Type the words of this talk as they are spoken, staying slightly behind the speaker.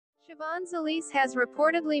Shivon Zilis has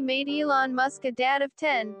reportedly made Elon Musk a dad of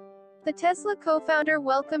 10. The Tesla co-founder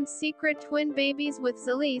welcomed secret twin babies with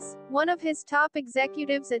Zilis, one of his top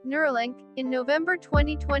executives at Neuralink, in November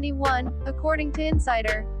 2021, according to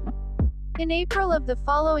Insider. In April of the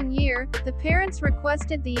following year, the parents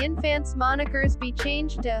requested the infants' monikers be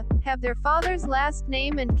changed to have their father's last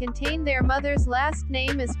name and contain their mother's last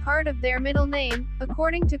name as part of their middle name,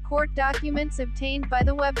 according to court documents obtained by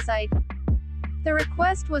the website. The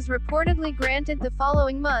request was reportedly granted the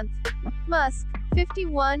following month. Musk,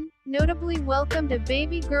 51, notably welcomed a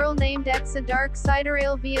baby girl named Exa Dark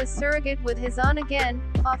Sideræl via surrogate with his on-again,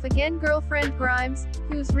 off-again girlfriend Grimes,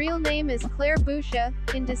 whose real name is Claire Boucher,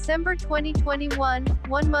 in December 2021,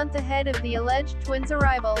 1 month ahead of the alleged twins'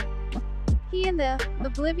 arrival. He and the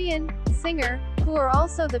Oblivion singer, who are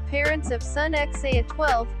also the parents of son X AE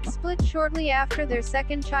A-XII, split shortly after their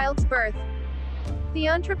second child's birth. The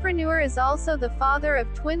entrepreneur is also the father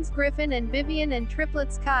of twins Griffin and Vivian and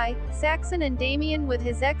triplets Saxon and Damian with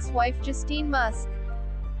his ex-wife Justine Musk.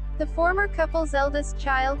 The former couple's eldest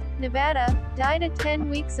child, Nevada, died at 10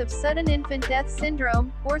 weeks of sudden infant death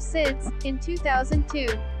syndrome, or SIDS, in 2002.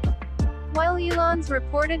 While Elon's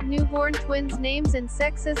reported newborn twins' names and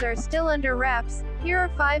sexes are still under wraps, here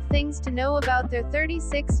are 5 things to know about their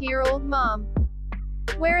 36-year-old mom.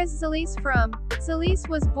 Where is Zilis from? Zilis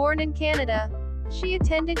was born in Canada. She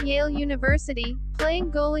attended Yale University,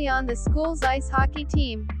 playing goalie on the school's ice hockey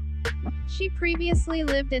team. She previously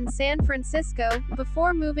lived in San Francisco,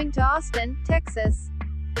 before moving to Austin, Texas.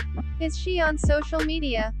 Is she on social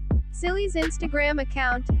media? Zilis' Instagram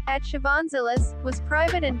account, @ShivonZilis, was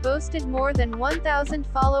private and boasted more than 1,000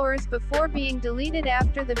 followers before being deleted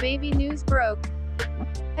after the baby news broke.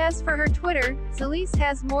 As for her Twitter, Zilis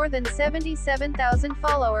has more than 77,000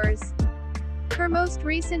 followers. Her most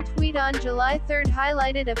recent tweet on July 3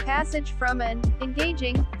 highlighted a passage from an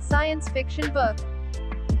engaging science fiction book.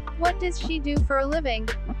 What does she do for a living?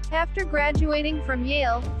 After graduating from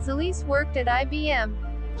Yale, Zilis worked at IBM.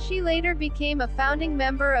 She later became a founding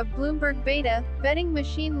member of Bloomberg Beta, betting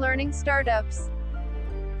machine learning startups.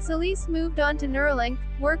 Zilis moved on to Neuralink,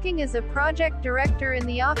 working as a project director in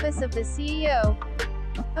the office of the CEO.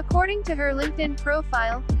 According to her LinkedIn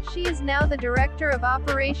profile, she is now the Director of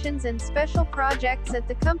Operations and Special Projects at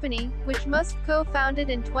the company, which Musk co-founded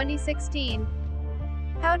in 2016.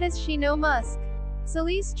 How does she know Musk?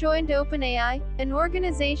 Zilis joined OpenAI, an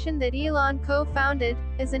organization that Elon co-founded,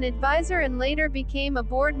 as an advisor and later became a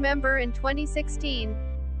board member in 2016.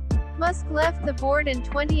 Musk left the board in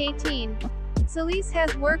 2018. Zilis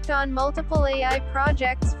has worked on multiple AI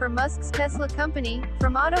projects for Musk's Tesla company,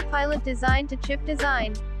 from autopilot design to chip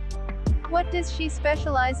design. What does she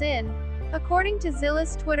specialize in? According to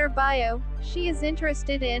Zilis' Twitter bio, she is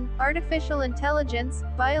interested in artificial intelligence,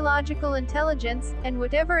 biological intelligence, and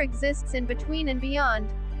whatever exists in between and beyond.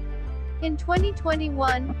 In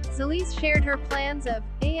 2021, Zilis shared her plans of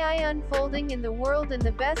AI unfolding in the world in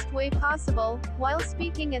the best way possible, while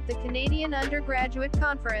speaking at the Canadian Undergraduate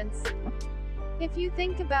Conference. If you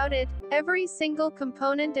think about it, every single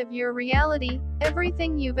component of your reality,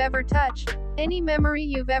 everything you've ever touched, any memory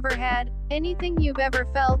you've ever had, anything you've ever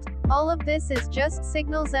felt, all of this is just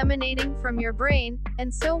signals emanating from your brain,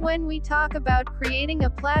 and so when we talk about creating a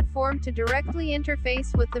platform to directly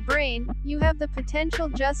interface with the brain, you have the potential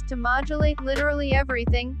just to modulate literally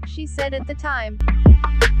everything, she said at the time.